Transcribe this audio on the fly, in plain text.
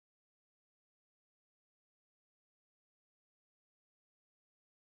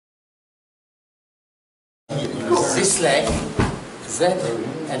this leg, that,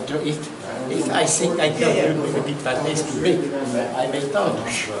 and if I think I can do a bit, but it's too big, I may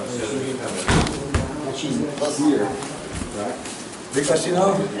tosh. Here, right? Because you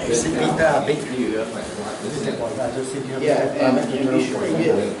know, it's a bit big.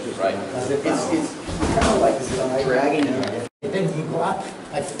 Right. It's kind of like dragging him. Then he go up,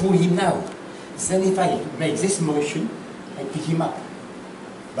 I pull him now. Then if I make this motion, I pick him up.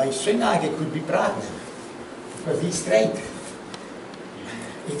 By nage it could be problem, because he's straight.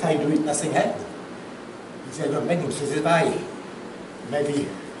 If I do it, nothing happens. He said, no, maybe this is why. Maybe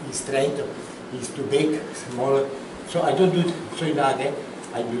he's straight, or he's too big, smaller. So I don't do nage,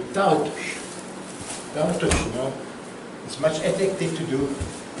 I do tosh. Tosh, you know. It's much effective to do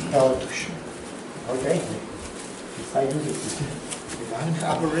tosh. Okay? If I do this, if I'm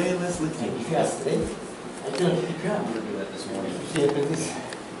if you are straight, I don't pick you up. I'm going to do that this morning. See, this.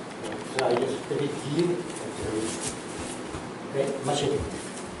 So I just put it here. Okay, much effective.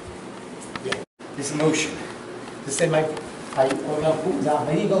 Yeah. This motion. The same I put down.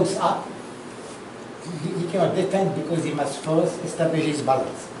 When he goes up, he cannot defend because he must first establish his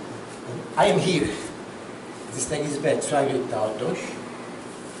balance. I am here. This leg is bad, so I will tosh.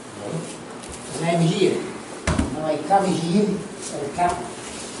 And I am here. Now I come here and come.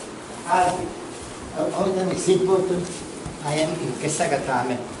 All time is important. I am in kesa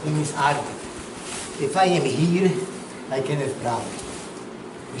gatame, in his art. If I am here, I can have problem.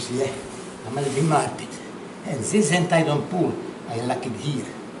 You see, I'm going to be marked. And this hand I don't pull, I lock it here.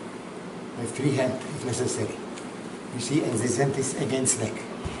 My free hand if necessary. You see, and this hand is against neck.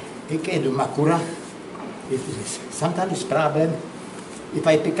 I can do makura. Sometimes it's problem if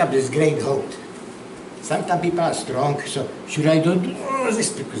I pick up this great hold. Sometimes people are strong, so should I don't do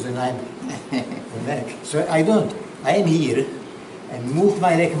this because then I'm neck. So I don't. I am here and move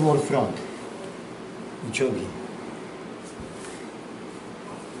my leg more front. I'm jogging.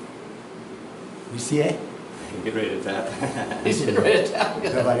 You see, eh? Get ready to tap. He's getting ready to tap.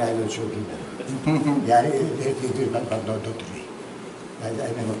 No, but I will choke him. Yeah, but don't worry. I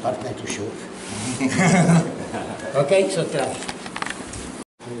have a partner to choke. Okay, so try.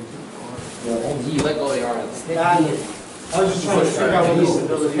 You let go of the arm. Stand here. I was just trying to figure out what the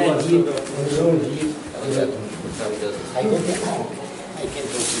stability was. Stand here and roll here. That's how he does it. I don't think I can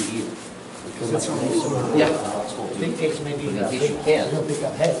go through here. Because it's so Yeah, that's cool I too. think it's maybe But in a case big, you can. pick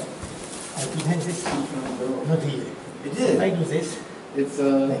up head. I put hands this, not here. It If did. I do this, It's I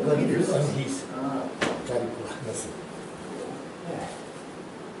go here on his Ah. clavicle. That's it. Yeah.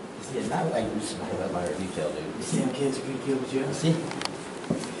 See, now I do smile. That minor detail, dude. You see? Damn kids are good kids, yeah. You see?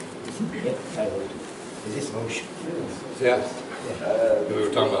 You see? Yeah, I will do. Is this motion? Yeah, Yeah. we were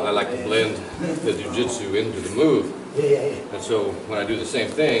talking about I like to blend the jiu-jitsu into the move, Yeah. and so when I do the same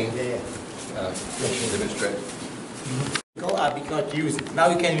thing, Yeah. demonstrate. Go up, you cannot use it. Now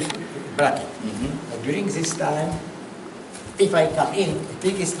you can use bracket. But during this time, if I come in, the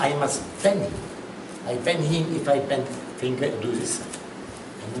thing is I must bend him. I bend him if I bend finger, do this side.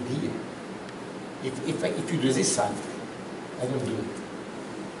 I not here. If you do this side, I don't do it.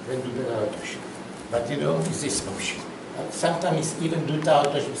 Then do the otosh. But you know, it's this motion. Sometimes even do the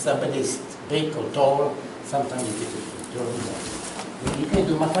otosh if somebody is big or tall, sometimes you get it. You can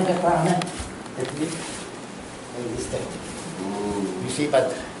do gatame, technique, like this technique. You see,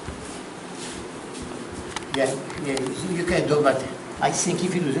 but yeah, you can do, but I think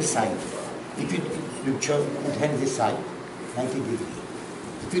if you do this side, if you put hand this side, 90 degrees.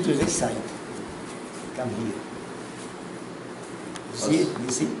 If you do this side, come here. See, you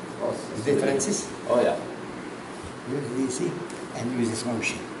see the differences? Oh, yeah. You see? And use this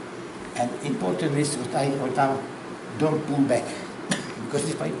motion. And important is what I don't pull back. Because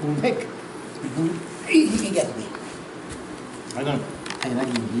if I pull back, he get me. I don't. I let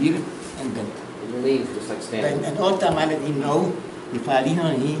him here and bend. You lean just like standing. And all the time I let him know, if I lean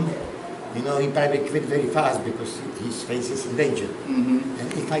on him, you know, he probably quit very fast because his face is in danger.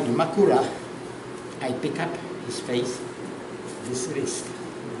 And if I do makura, I pick up his face, this wrist.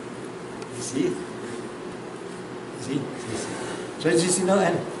 You see it? See? So it's just, you know,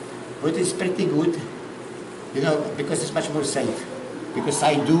 and what is pretty good, you know, because it's much more safe. Because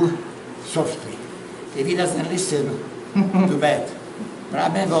I do softly. If he doesn't listen, too bad.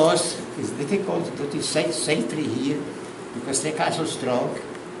 Problem was, it's difficult to put it safely here because they are so strong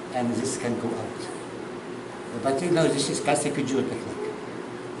and this can go out. But you know, this is classic judo technique.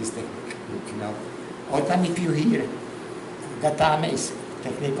 This technique, you know. All time if you hear, gatame is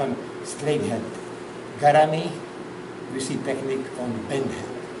technique on straight hand. Garame, you see technique on bend hand.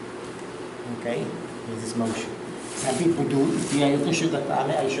 Okay? With this motion. Some people do, if you are to show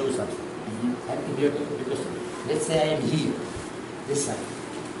gatame, I show something. Because let's say I am here, this side,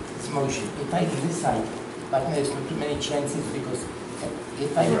 this motion. If I do this side, but there's not too many chances because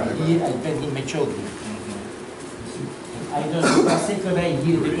if I am here, I bend in my choking. I don't do classical right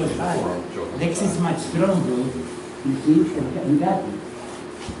here because my legs is much stronger, you see, and gakki.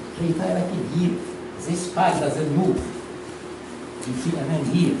 So if I like it here, this part doesn't move. You see, and then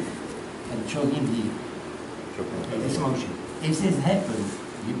here, and choking here. This motion. If this happens,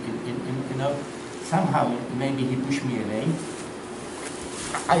 you know, somehow maybe he pushed me away.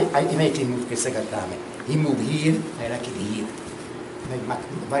 I immediately move kesa gatame. He moved here, I like it here. Like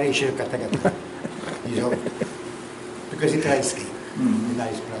variation of kata gatame. You know, because it tries to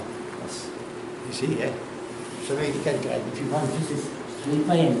nice problem. You see, yeah? So maybe you can try if you want. This is if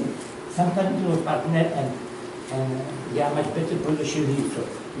I am sometimes your partner and you are much better position here. So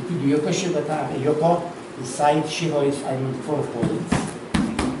if you do yoko shibatame, yoko. The side shiro is, I mean, 4 points.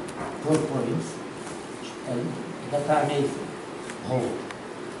 4 points. And gatame is whole.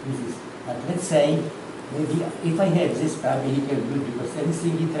 This is, but let's say, maybe if I have this, probably he can do because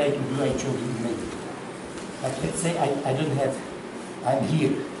anything he try to do, I choke him maybe. But let's say I don't have, I'm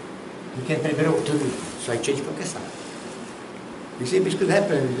here. He can prepare to me. So I change for kesa. You see, this could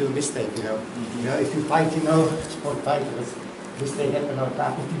happen, you do a mistake, you know. You know, if you fight, you know, sport fighters, mistake happen all the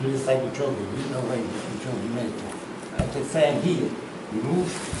time. If you do this like you choke him, you know why you choke him later. But let's say I'm here. You move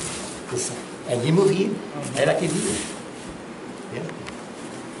this side. And you move here, I like it here. Yeah?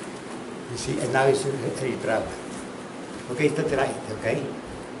 You see, and now it's a problem. Okay, it's not right, okay?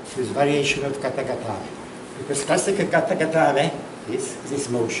 This variation of kata gatame. Because classical kata gatame is this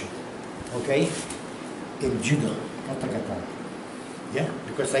motion. Okay? In judo, kata gatame. Yeah?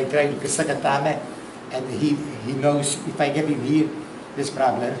 Because I try to kesa gatame and he knows if I give him here this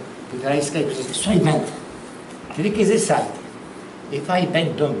problem, he tries to escape. So I bend. Trick is this side. If I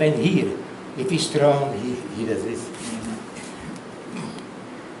bend, don't bend here. If he's strong, he does this.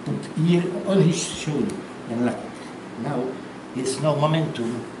 Put here on his shoulder and lock it. Now, there's no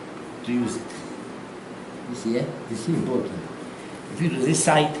momentum to use it. You see, yeah? This is important. If you do this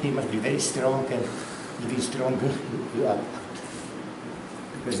side, he must be very strong, and if he's stronger, you are out.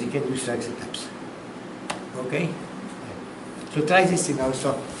 Because he can do strike sit-ups. Okay? So try this, you know.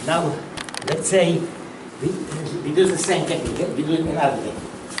 So now, let's say we do the same technique, we do it another way.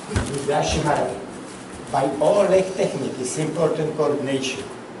 We do Dashi. By all leg technique, it's important coordination.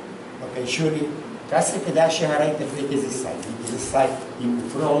 Okay, surely, classical Dashi technique is this side. This side, you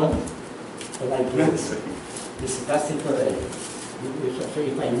move front, like this. This is classical way. So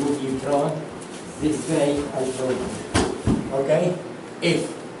if I move in front, this way I front. Okay? If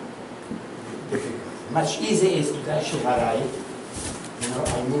much easier is to Dashi harai. You know,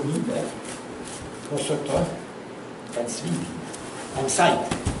 I move in back, Osoto, and swing. And side.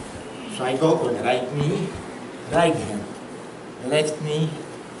 So I go on right knee, right hand, left knee,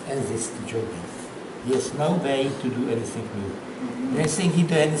 and this to jogging. There's no way to do anything new. Anything he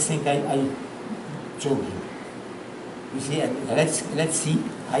do anything, I jog him. You see, and let's see,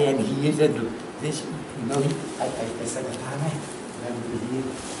 I am here, I do this, you know, I say gatame, I will be here,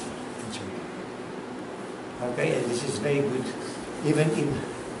 and jog. Okay, and this is very good. Even in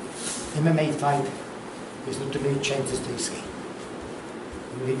MMA fight, there's not too many chances to escape.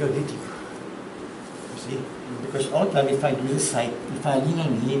 We go ditty. You see? Because all the time if I do this side, if I lean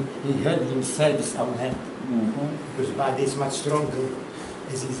on him, he hurt himself with our hand. Because his body is much stronger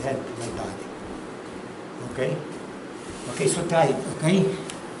as his head, my body. Okay? Okay, so try it, okay?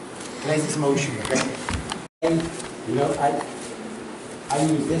 Try this motion, okay? And, you know, I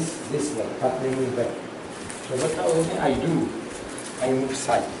use this way, but I move back. So what I do, I move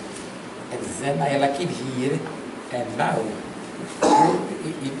side. And then I lock it here, and now,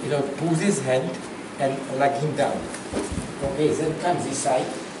 you know, pull his hand and lock him down. Okay, then come this side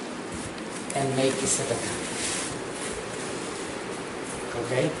and make a set up.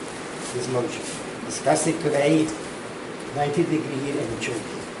 Okay, this motion. Discuss it today, 90 degree here and choke.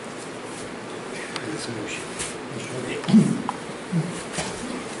 This motion.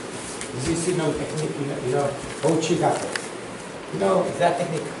 This is, you know, technique, you know, oochi gakki. You know, that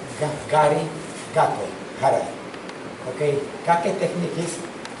technique, gari, gakko, harai. Okay, gakki technique is,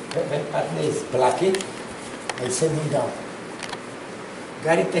 when partner is blocking, I send him down.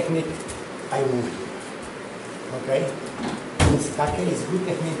 Gari technique, I move him. Okay? This gakki is good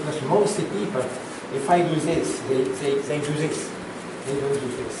technique because most people, if I do this, they do this. They don't do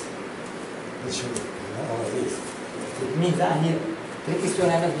this. They should do this. It means that here, trick is to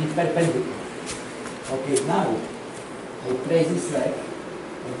never be perpendicular. Okay, now, I place this leg,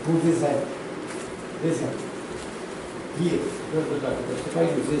 and put this hand, here, because if I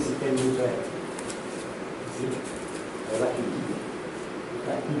do this, you can use that. Like it. If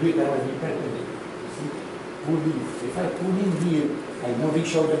I could do it, I would be perfect. See? Pull in. If I pull in here, I know which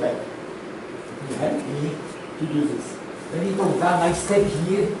shoulder back. You help me to do this. When you go down, I step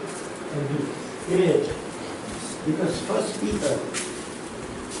here and do it. Because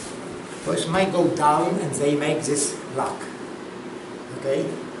first might go down and they make this lock. Okay?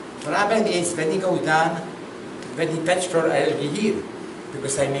 Problem is when he goes down, when he touch floor, I'll be here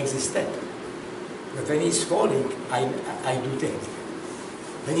because I make this step. But when he's falling, I do that.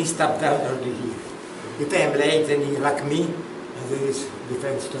 When he stop down, I'll be here. If I'm late, then he lock me, and then it's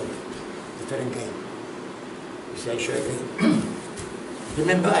different story, different game. You see, I show again.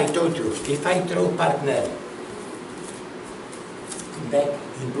 Remember I told you, if I throw partner back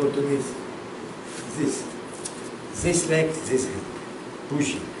and go to this leg, this leg,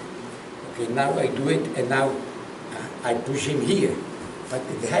 pushing. Okay, now I do it, and now I push him here. But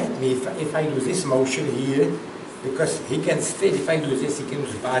it helped me if I do this motion here, because he can still, if I do this, he can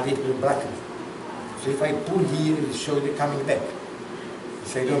use body to block me. So if I pull here, it will show the coming back.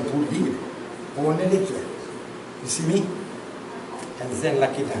 If I don't pull here, pull a little. You see me? And then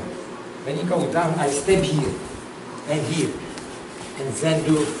lock it down. When you go down, I step here, and then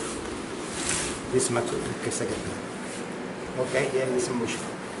do this kesa gatame. Okay, here is motion.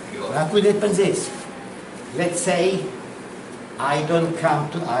 Now could happen this. Let's say I don't come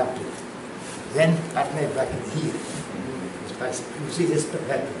to R2. Then partner back here. You see this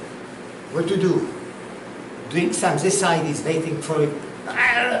happen. What to do? Doing some, this side is waiting for it.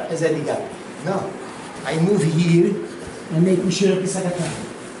 As I got. No. I move here and make yshiro kesa gatame.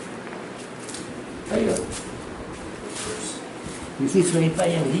 There you go. You see, so if I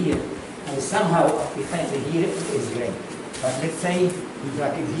am here, and somehow if I am here, it is great. But let's say we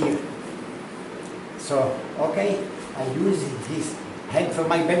block it here. So, okay, I use this head for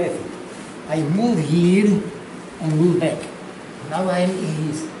my benefit. I move here and move back. Now I am in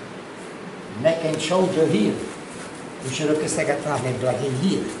his neck and shoulder here. Yshiro kesa gatame and blocking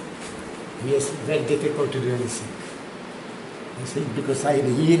here. It's very difficult to do anything. You see, because I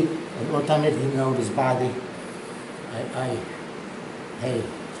am here and automatically know his body. Hey,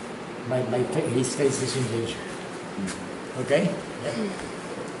 his face is in danger. Okay? Yeah.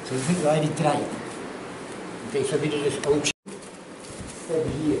 So this is why we try it. Okay, so we do this oochi. Step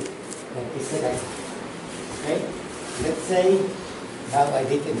here, and kesa gatame. Okay? Let's say, now I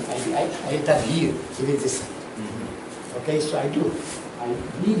did it, I enter here, even this side. Okay, so I do. I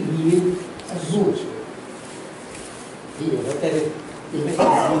leave here and move. Here, whatever, even if I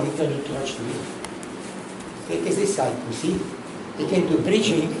need to touch to me. Take this side, you see? He can do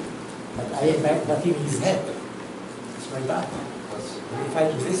bridging, but I am back, but in his head. It's my back. And if I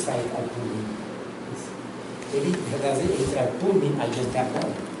do this side, I pull him. If he does it, if I pull him, I just drop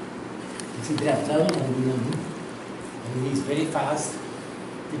down. You see, drop down and we don't move. And he's very fast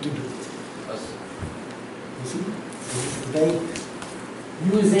to do it. You see? So they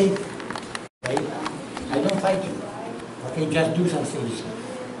using, I don't fight you. Okay, just do something.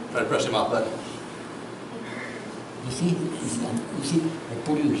 Try to press him off, bud. You see, I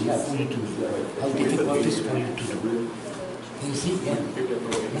pull you here, I pull you too. How difficult it is for you to do. You see, yeah.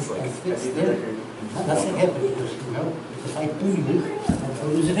 Nothing happens because, if I pull you,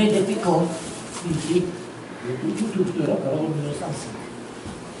 and it's very difficult, you see, to rock around or something.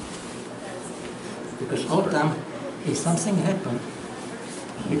 Because all time, if something happens,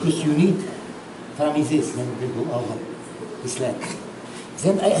 because you need, from this, then we go over, it's like,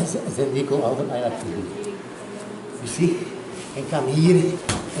 then we go over, I have to do it. You see, and come here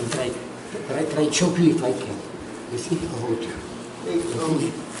and try choke you if I can. You see, hold you. Hey,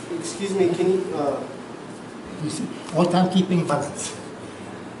 excuse me, can you see, all time keeping balance.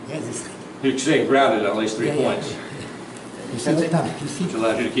 Yeah, this thing. You're staying grounded at least 3 points. You see, all time, you see. Which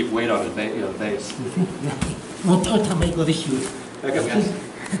allows you to keep weight on his base. You see, yeah. All time I go this way. Back up, guys.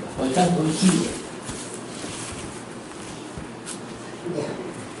 All time go here. Yeah.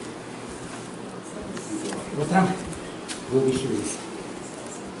 All time go this way.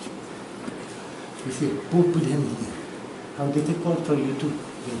 You see, put him here. How difficult for you to do.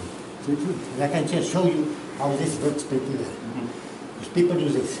 I can just show you how this works pretty well. If people do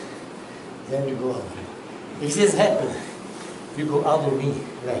this, then you go over. If this happens, you go over me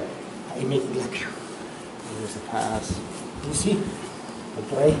like I make it like you. There's a pass. You see? I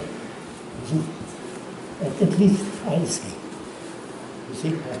try. You see? At least I escape. You see?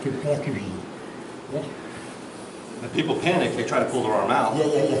 Like you here. Yeah? When people panic, they try to pull their arm out.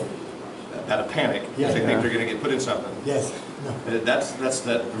 Yeah. Out of panic, because they think they're going to get put in something. Yes. No. That's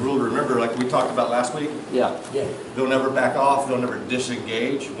that rule to remember, like we talked about last week. Yeah. Yeah. Don't ever back off, don't ever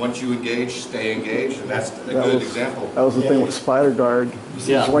disengage. Once you engage, stay engaged, and that's a good example. That was the thing with spider guard.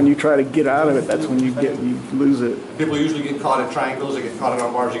 Yeah. Is when you try to get out of it, that's when you lose it. People usually get caught in triangles, they get caught in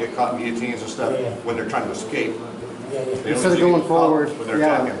arm bars, they get caught in guillotines and stuff when they're trying to escape. Yeah, yeah. They don't Instead of usually going get caught forward, when they're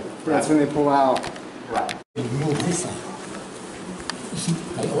yeah, attacking. that's when they pull out. Right. You move this side. You see,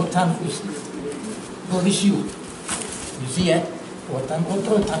 I all time go with you. You see it? All time go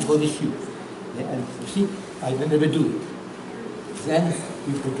with you. Yeah, and you see, I will never do it. Then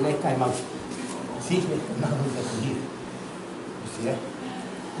you put leg time out. You see, now I'm back here. You see it?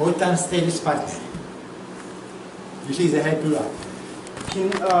 All time stay with partner. You see the head pull up. Can you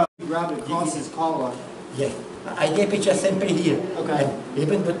grab it across his collar? Yeah. I keep it just sempre here. Okay. And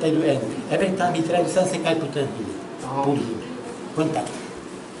even what I do, and every time he tries something, I put him here. Pull him. Contact.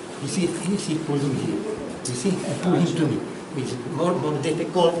 You see, pull him here. You see, and pull him to me. It's more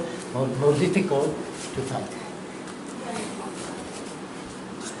difficult to fight.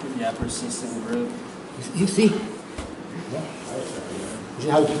 Yeah, persistent grip. You see? Yeah. You see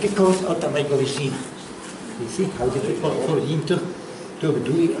how difficult automatically see. You see how difficult for him to do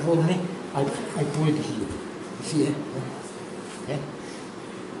it only. I pull it here. You see it? Yeah.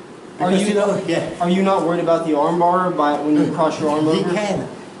 Because, Are you not worried about the arm bar when you cross your arm over? He can,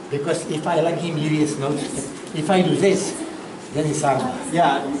 because if I like him, he is not. If I do this, then it's arm.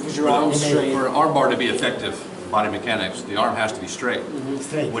 Yeah, because your arm's straight. For an arm bar to be effective, body mechanics, the arm has to be straight.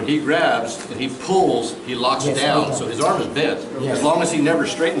 Straight. When he grabs and he pulls, he locks it Yes, down, okay. so his arm is bent. Yes. As long as he never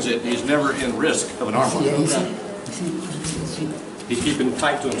straightens it, he's never in risk of an arm bar. Yeah, you see. He's keeping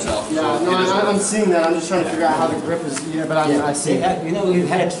tight to himself. Yeah, so no, it doesn't- I'm seeing that. I'm just trying to figure out how the grip is. Yeah, but I see. Yeah, you know, it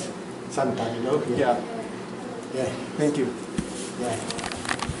helps sometimes, you know. Yeah, Yeah. thank you. Yeah.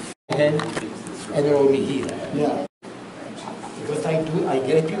 And roll me here. Yeah. What I do, I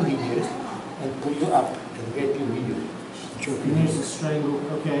grab you here and pull you up and grab you here. And there's a strangle.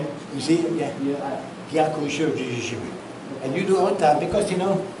 Okay. You see? Yeah. Yeah. Yeah, and you do all that because, you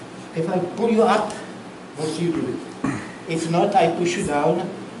know, if I pull you up, what you do? If not, I push you down.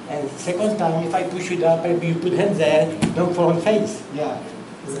 And second time, if I push you down, maybe you put hands there, don't fall on face. Yeah.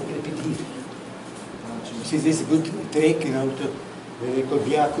 Repeat here. You see, this is a good trick, you know, to they call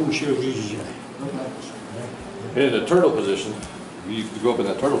gyaku yshiro. In the turtle position, you go up in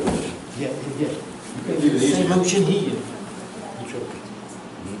that turtle position. Yeah, yeah. You can Even do the same easier. motion here.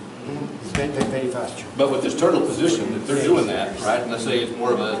 It's very, very, very fast. But with this turtle position, if they're doing that, right, and let's say it's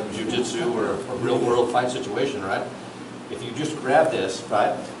more of a jujitsu or a real world fight situation, right? If you just grab this,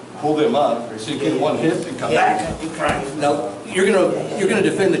 right, pull them up, so you get one hit and come back. Right. Now, you're gonna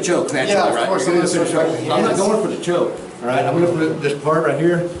defend the choke naturally, Yeah, of right? course, You're gonna I'm defend the gonna- choke. I'm not going for the choke, all right? I'm gonna put this part right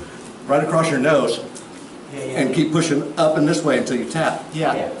here, right across your nose, and keep pushing up and this way until you tap,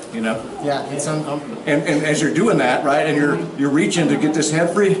 Yeah. you know? Yeah. It's uncomfortable. And as you're doing that, right, and you're reaching to get this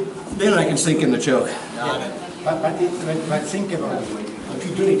head free, then I can sink in the choke. But think about it. If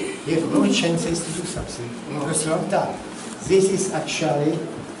you do it, you have no chances to do something. Because long time. This is actually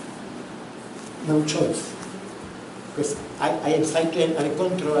no choice. Because I am cycling and I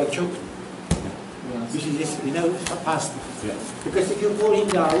control, I choke. You see this, you know, fast. Yeah. Because if you're falling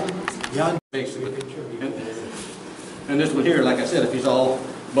down, you're Basically. And this one here, like I said, if he's all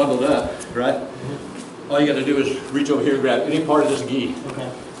bundled up, right? All you gotta do is reach over here, grab any part of this gi. Okay.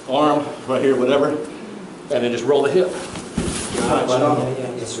 Arm, right here, whatever, and then just roll the hip. Right on.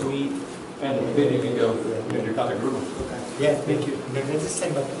 Yeah. Sweet. And then you can go in your kata groove. Yeah, thank you. But that's the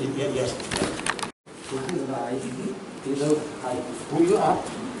same, but yeah. So this guy, you know, I pull you up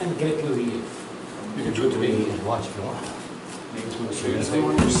and get you here. You can do it to me. Watch if you want. I'm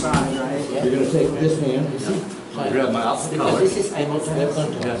on your side, right? Yeah. You're gonna take this hand, You see? grab my outfit Because collar. this is I'm also have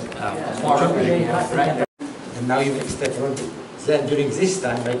control. Right. And now you extend front. Then during this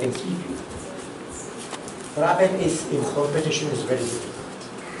time I can sweep you. Problem is in competition is very difficult.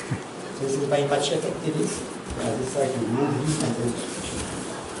 This is very much effective is. This side you move you and then switch.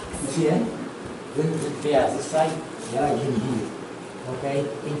 You see eh? Then this side, yeah, I am here. Okay?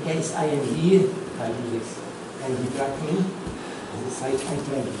 In case I am here, I do this. And you track me. This side I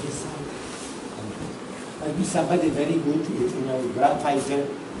try to this side. I be somebody very good, you know, grand fighter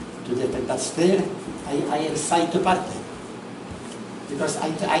to defend. But still, I am side to partner. Because I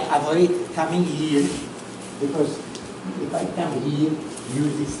avoid coming here, because if I come here,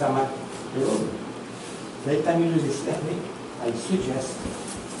 use this stomach alone. Every time you use this technique, I suggest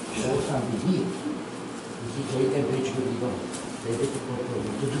show something here. This is very average to be done. Very difficult for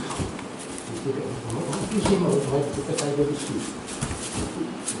you to do. You see, because I go to sleep.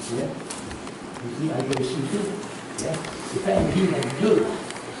 You see it? You see, I go to sleep. Yeah? If I'm here and do it,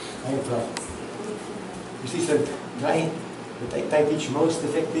 I'm fine. You see, so the type which most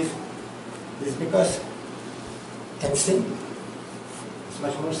effective is because and simple. It's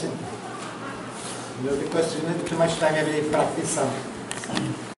much more simple. You know, because you need too much time every day practice some.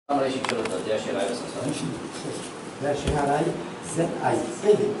 あまり一緒だったら、Dashiライブさん。Dashi harai, then I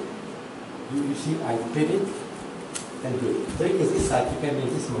pivot. You see, I pivot and do it. Trick is this side, you can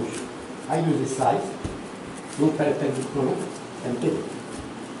make this motion. I do this side, do perpendicular and pivot.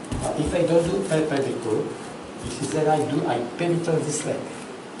 But if I don't do perpendicular, you see, then I pivot on this leg.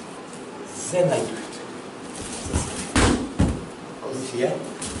 Then I do it. You see, yeah?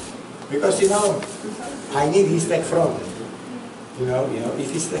 Because, you know, I need his leg front. You know,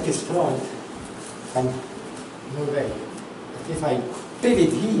 if his leg is front, and no way. But if I pivot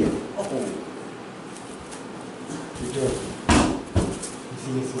here, you do it. You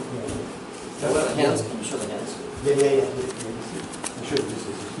see, it's, What about the hands? Can you show the hands? yeah. I should do this.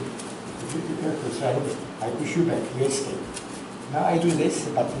 If you prepare to try it, I push you back, you escape. Now I do this,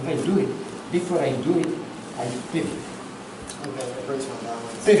 but if I do it, before I do it, I pivot. Okay, it hurts my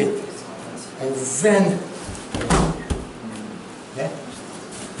balance. Pivot. And then, yeah,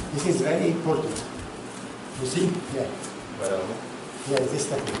 this is very important. You see? Yeah. Yeah, this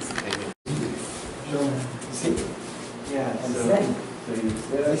technique. You see? Yeah, And so, then, so you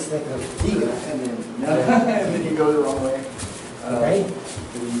this technique here, and then you go the wrong way. okay?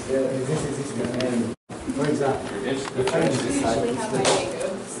 So you did it. This is this And technique. For example, if I do this side, usually have my yoko.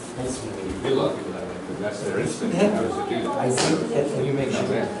 A lot of people have that, because that's their instinct, how does it do I that? see that when you make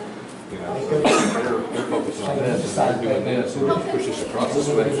sure. You know, so they're focused on this, and they're doing this, and they push this across this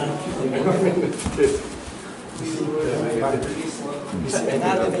way. You see,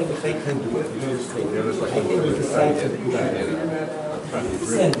 another way that I can do it, I can do the side to push it.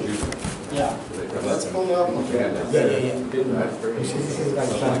 Send. Yeah. Let's pull up. Yeah. You see, this is like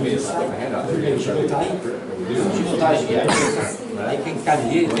trying to do this side. You make sure tight. I can come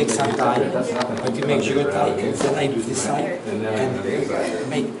here, it takes some time, but you make sure tight, and then I do this side, and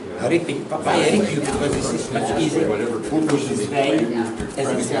make ripping. Why I rip you? Because this is much easier. Who push this way, as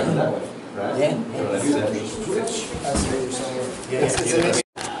it's done. Yeah? I see what you're saying. Yes.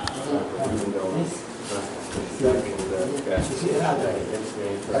 You see another way.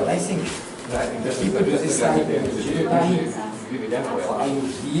 But I think people do this side, I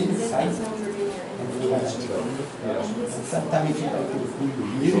use here, side, and do that. And sometimes if you like to pull you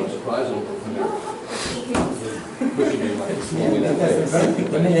here,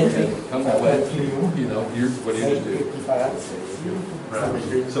 Come that way, you know, what do you just do?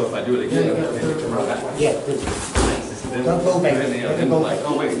 So if I do it again, yeah, don't go back. then Don't go like, back.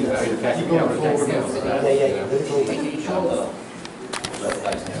 oh wait, you're attacking me, I'm attacking you. Yeah. Don't go back. Can you show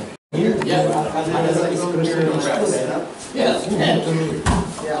Here, Yeah. Yes. To me.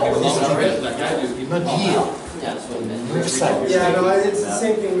 Like I do, Not here. Yeah, that's what it meant. Which side? Yeah, no, it's the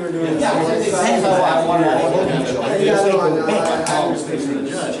same thing we were doing. Yeah, Yeah, that's how I want I It's understand to. what you're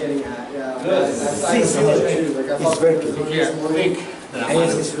getting at, yeah. This I feel it too, like I is thought working. quick.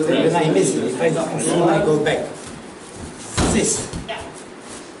 When I miss it, if I don't control, I go back. This.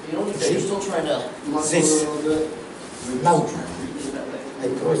 You know, you're still trying to. This. Now. I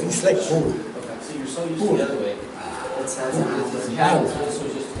cross this leg forward. So you're so used to the other way. It's has an atlas. Yeah, so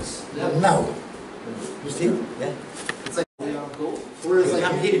it's just. Now. You see? Yeah. Whereas like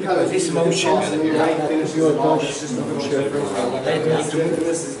I'm you here kind because of this do motion, toss and then right, you finish your your tosh, tosh, it's just a your motion. This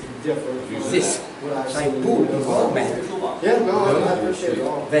This is different. This. What I've I seen. pull the wall back. Yeah, no, I appreciate it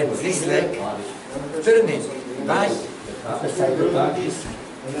all. Then this leg, turn it, right? If I go like this,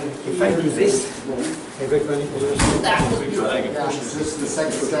 if I do this, I go to Yeah, it's just the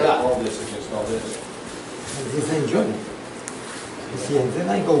second step. All this against all this. this and join. You see, and then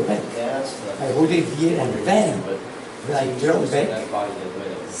I go back. Yeah, that's. I hold it here and then when I draw back, That body the way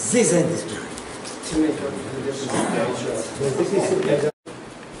that. this end is done. To make a difference. This is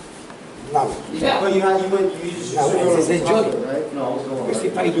now. Yeah. But you just Now, go this is top, enjoy. right? No, I was going. Because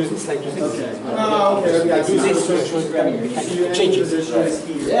if I do this, I do this. Okay. Oh, okay. Yeah, I do this, so I change it. position is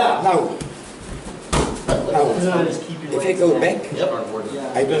here. Yeah. Now, Just keep your if I go back, Yeah.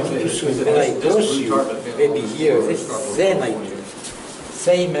 I don't need to swing. When I cross you, maybe here, this, then I do.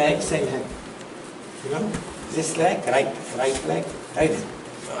 Same leg, same hand. You know? This leg, right leg, right.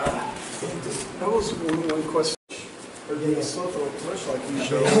 That was one question. Or do the Osoto and tosh like you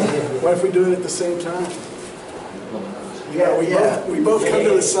showed? Yeah. What if we do it at the same time? We both come to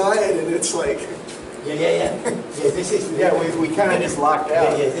the side and it's like, Yeah, this is. we kind of just locked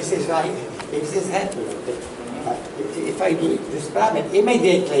out. Yeah, this is right. If this happens, if I do this problem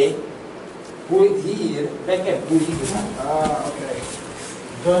immediately, pull it here, back and pull it down. Ah, okay.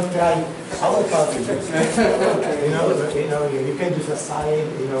 Don't try our part of it. You can do the side,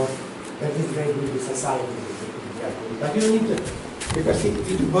 that is very good with the side. But you don't need to, because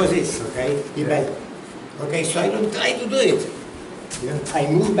it goes this, okay? Okay, so I don't try to do it. I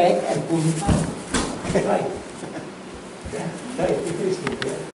move back and pull it down. Right. Yeah, right, interesting,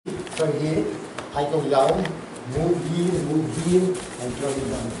 yeah. So here, I go down, move here, and throw it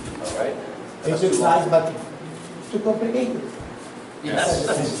down. All right? Exercise, but too complicated. Yes.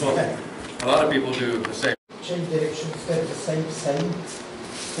 A lot of people do the same. Change direction, step the same,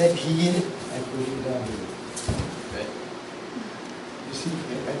 step here, and put it down here. Okay. You see,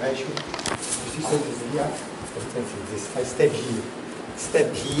 I should, you see something here? This, I step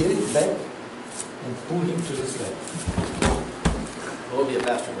here, back, and pull him to the slab. What would be a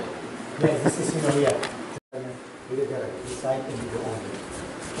faster way? Yeah, this is, yeah. With the garage, this side can go on.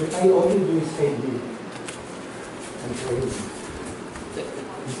 What I only do is stay here. And throw him.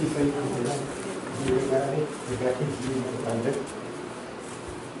 You see, if I put it down, the garage, the gakki here under.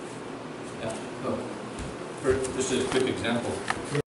 Yeah. Just as a quick example,